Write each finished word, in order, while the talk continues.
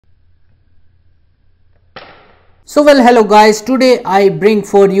So hello guys, today I bring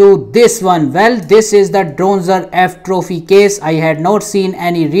for you this one. This is the Dranzer F trophy case. I had not seen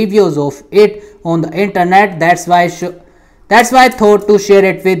any reviews of it on the internet. That's why I thought to share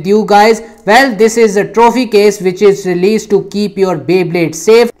it with you guys. This is a trophy case which is released to keep your Beyblade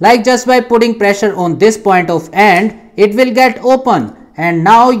safe. Like just by putting pressure on this point of end, it will get open. And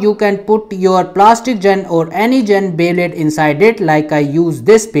now you can put your plastic gen or any gen Beyblade inside it, like I use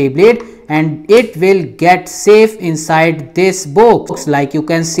this Beyblade, and it will get safe inside this box. Like you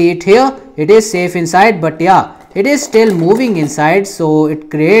can see it here, it is safe inside, but yeah, it is still moving inside, so it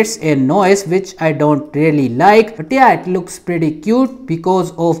creates a noise which I don't really like. But yeah, it looks pretty cute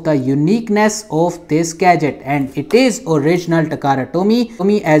because of the uniqueness of this gadget, and it is original Takara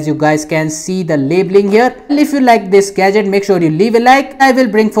Tomy, as you guys can see the labeling here. And if you like this gadget, make sure you leave a like. I will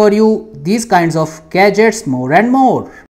bring for you these kinds of gadgets more and more.